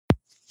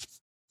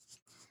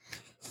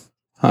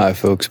Hi,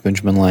 folks.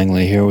 Benjamin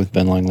Langley here with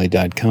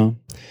benlangley.com.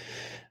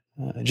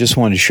 I just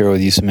wanted to share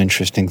with you some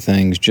interesting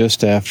things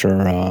just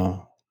after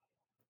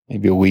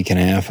maybe a week and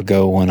a half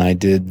ago when I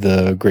did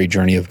the Great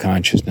Journey of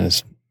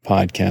Consciousness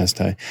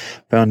podcast. I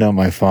found out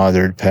my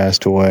father had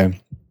passed away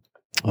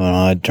on an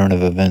odd turn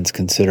of events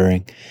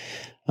considering.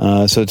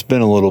 So it's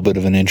been a little bit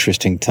of an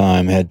interesting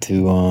time. I had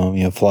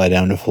to fly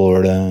down to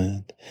Florida.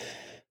 And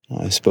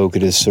I spoke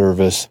at his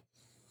service.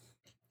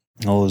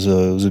 It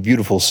was a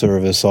beautiful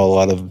service. Saw a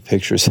lot of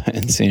pictures I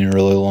hadn't seen in a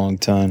really long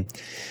time.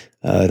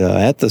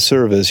 At the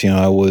service,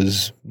 I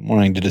was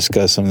wanting to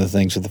discuss some of the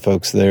things with the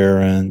folks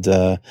there, and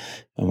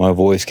my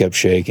voice kept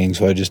shaking,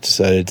 so I just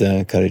decided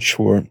to cut it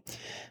short.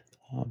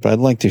 But I'd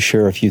like to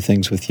share a few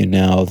things with you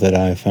now that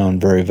I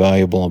found very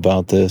valuable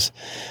about this.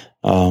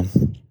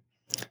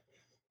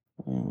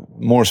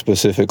 More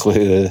specifically,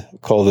 to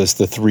call this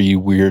the 3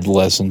 weird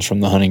lessons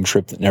from the hunting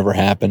trip that never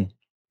happened.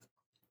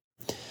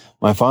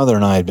 My father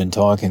and I had been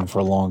talking for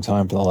a long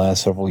time, for the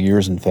last several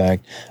years, in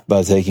fact,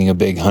 about taking a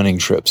big hunting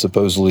trip.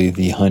 Supposedly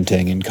the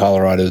hunting in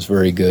Colorado is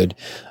very good,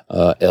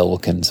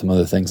 elk and some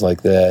other things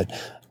like that.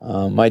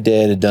 My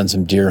dad had done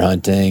some deer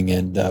hunting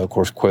and, of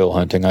course, quail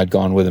hunting. I'd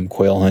gone with him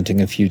quail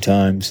hunting a few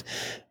times.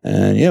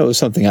 And, it was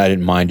something I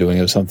didn't mind doing.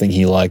 It was something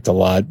he liked a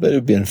lot, but it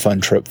would be a fun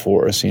trip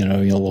for us, a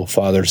little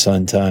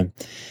father-son time.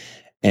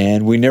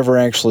 And we never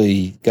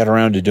actually got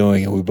around to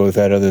doing it. We both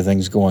had other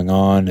things going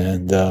on,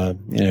 and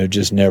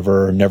just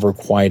never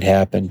quite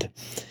happened.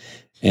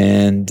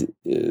 And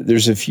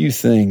there's a few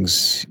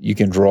things you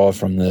can draw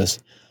from this.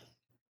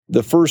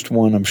 The first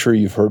one, I'm sure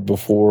you've heard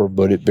before,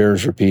 but it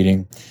bears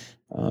repeating.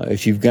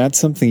 If you've got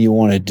something you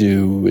want to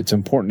do, it's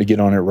important to get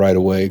on it right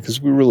away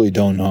because we really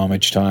don't know how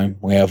much time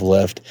we have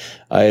left.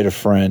 I had a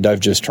friend,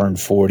 I've just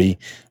turned 40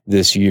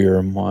 this year.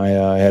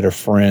 I had a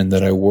friend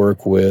that I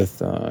work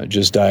with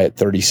just die at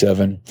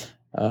 37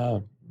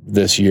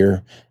 this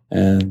year,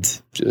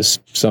 and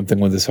just something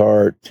with his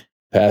heart,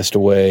 passed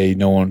away.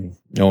 No one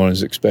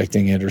was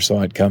expecting it or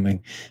saw it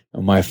coming.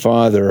 My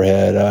father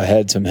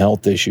had some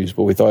health issues,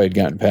 but we thought he'd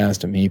gotten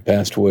past him. He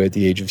passed away at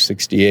the age of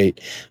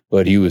 68,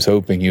 but he was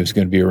hoping he was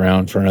going to be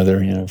around for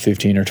another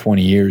 15 or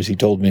 20 years. He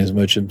told me as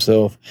much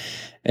himself.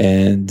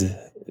 And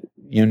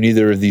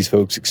neither of these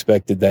folks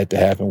expected that to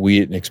happen. We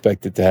didn't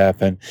expect it to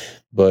happen,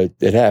 but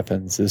it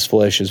happens. This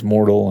flesh is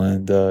mortal,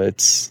 and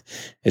it's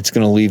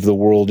going to leave the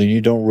world, and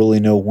you don't really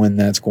know when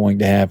that's going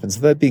to happen. So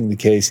that being the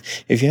case,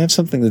 if you have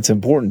something that's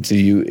important to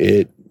you,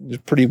 it's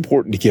pretty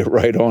important to get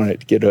right on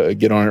it, get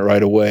on it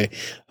right away.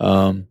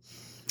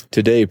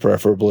 Today,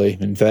 preferably.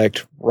 In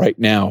fact, right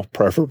now,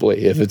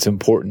 preferably, if it's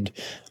important.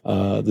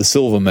 The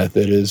Silva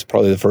method is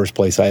probably the first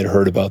place I had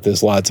heard about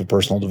this. Lots of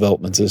personal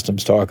development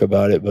systems talk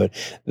about it, but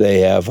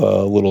they have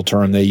a little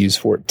term they use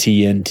for it,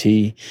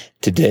 TNT,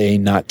 today,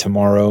 not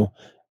tomorrow.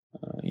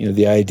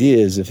 The idea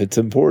is if it's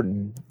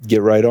important,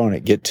 get right on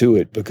it, get to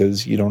it,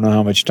 because you don't know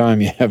how much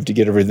time you have to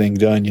get everything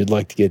done you'd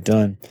like to get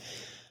done.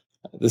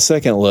 The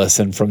second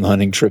lesson from the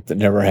hunting trip that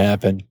never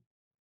happened,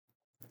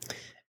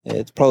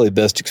 it's probably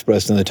best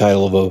expressed in the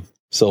title of a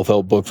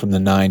self-help book from the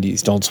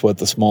 90s, Don't Sweat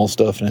the Small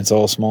Stuff, and It's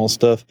All Small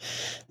Stuff.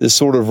 This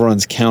sort of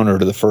runs counter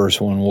to the first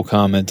one. We'll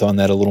comment on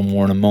that a little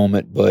more in a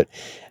moment, but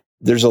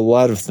there's a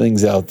lot of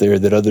things out there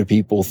that other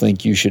people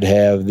think you should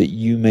have that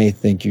you may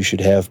think you should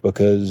have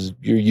because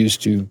you're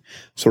used to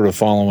sort of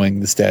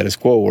following the status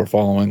quo or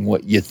following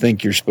what you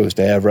think you're supposed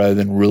to have rather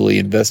than really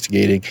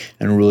investigating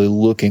and really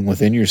looking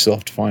within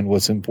yourself to find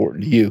what's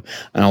important to you.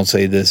 I don't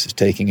say this as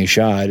taking a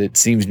shot. It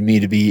seems to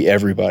me to be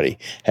everybody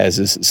has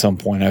this at some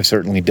point. I've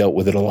certainly dealt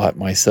with it a lot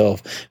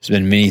myself. There's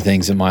been many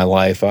things in my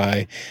life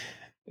I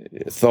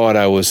thought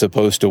I was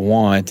supposed to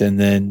want, and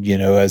then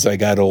as I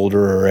got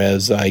older or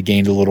as I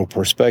gained a little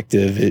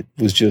perspective,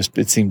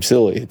 it seemed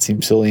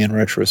silly in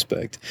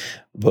retrospect.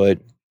 But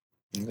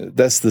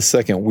that's the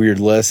second weird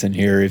lesson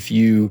here. If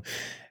you've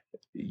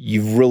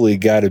really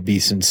got to be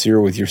sincere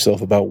with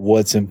yourself about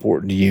what's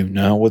important to you,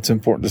 not what's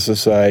important to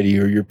society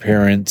or your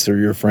parents or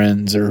your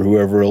friends or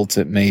whoever else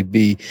it may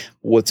be,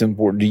 what's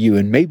important to you.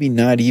 And maybe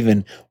not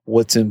even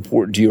what's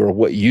important to you or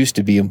what used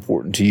to be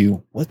important to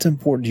you, what's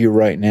important to you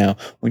right now.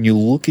 When you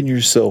look in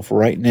yourself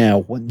right now,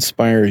 what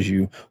inspires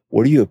you?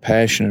 What are you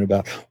passionate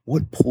about?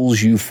 What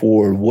pulls you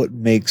forward? What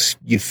makes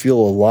you feel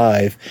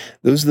alive?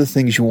 Those are the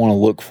things you want to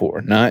look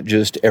for, not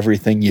just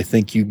everything you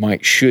think you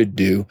should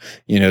do,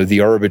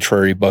 the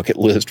arbitrary bucket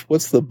list.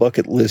 What's the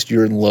bucket list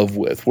you're in love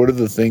with? What are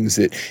the things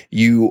that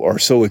you are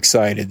so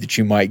excited that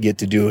you might get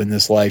to do in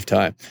this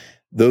lifetime?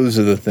 Those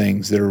are the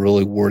things that are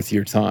really worth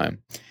your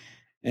time.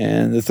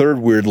 And the third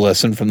weird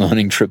lesson from the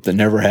hunting trip that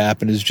never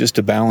happened is just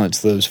to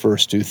balance those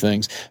first two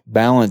things.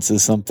 Balance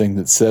is something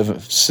that's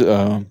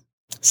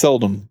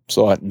seldom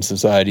sought in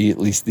society, at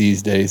least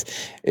these days.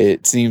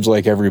 It seems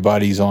like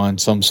everybody's on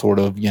some sort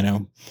of,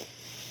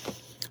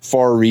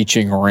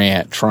 far-reaching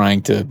rant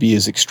trying to be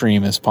as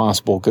extreme as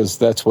possible because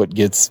that's what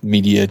gets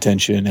media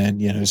attention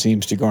and,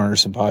 seems to garner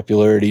some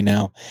popularity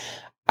now.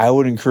 I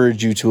would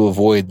encourage you to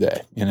avoid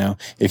that.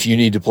 If you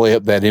need to play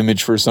up that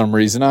image for some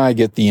reason, I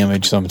get the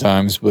image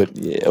sometimes, but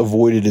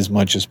avoid it as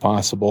much as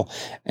possible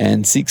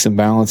and seek some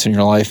balance in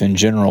your life in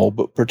general,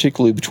 but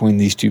particularly between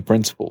these two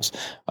principles.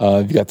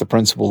 You've got the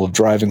principle of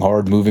driving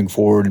hard, moving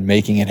forward, and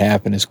making it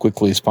happen as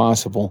quickly as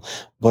possible.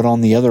 But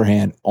on the other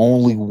hand,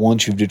 only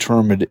once you've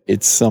determined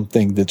it's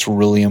something that's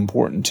really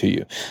important to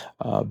you.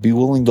 Be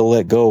willing to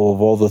let go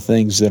of all the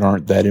things that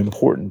aren't that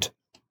important.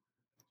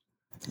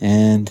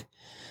 And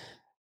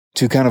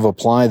to kind of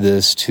apply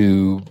this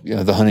to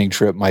the hunting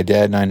trip my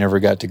dad and I never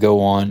got to go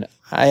on,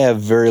 I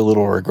have very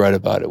little regret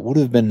about it. Would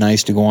it have been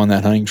nice to go on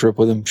that hunting trip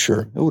with him?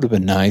 Sure, it would have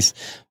been nice.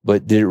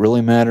 But did it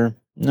really matter?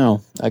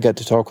 No. I got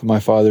to talk with my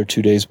father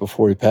 2 days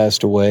before he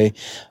passed away.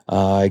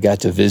 I got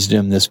to visit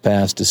him this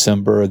past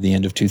December, at the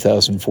end of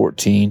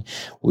 2014.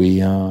 We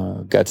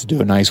got to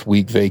do a nice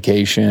week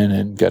vacation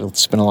and got to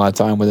spend a lot of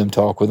time with him,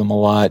 talk with him a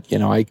lot.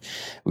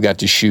 We got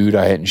to shoot.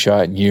 I hadn't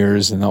shot in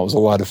years, and that was a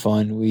lot of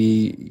fun.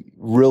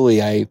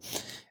 I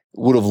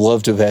would have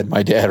loved to have had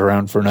my dad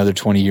around for another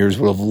 20 years,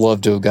 would have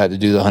loved to have got to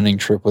do the hunting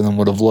trip with him,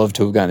 would have loved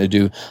to have gotten to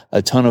do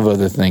a ton of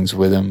other things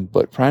with him.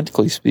 But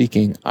practically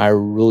speaking, I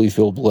really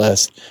feel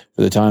blessed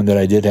for the time that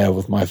I did have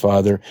with my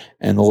father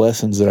and the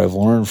lessons that I've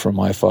learned from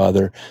my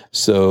father.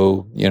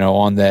 So,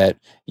 on that,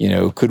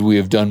 could we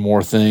have done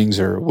more things,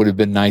 or would have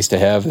been nice to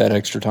have that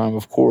extra time?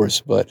 Of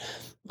course, but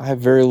I have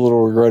very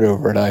little regret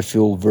over it. I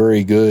feel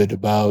very good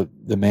about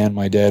the man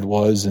my dad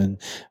was and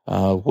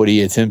what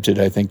he attempted,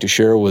 I think, to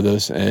share with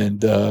us. And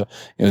the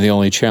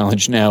only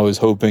challenge now is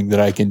hoping that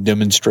I can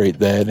demonstrate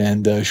that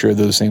and share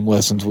those same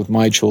lessons with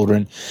my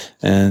children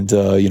and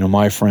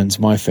my friends,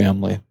 my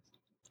family.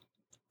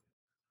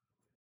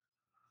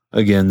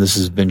 Again, this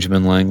is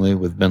Benjamin Langley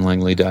with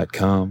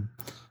benlangley.com.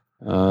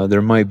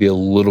 There might be a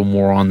little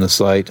more on the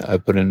site I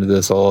put into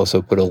this. I'll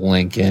also put a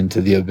link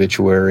into the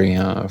obituary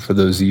for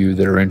those of you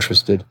that are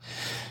interested.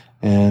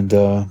 And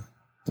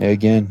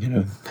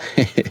again,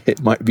 it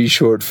might be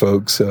short,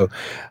 folks, so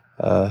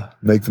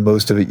make the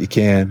most of it you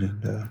can.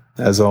 And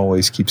as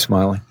always, keep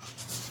smiling.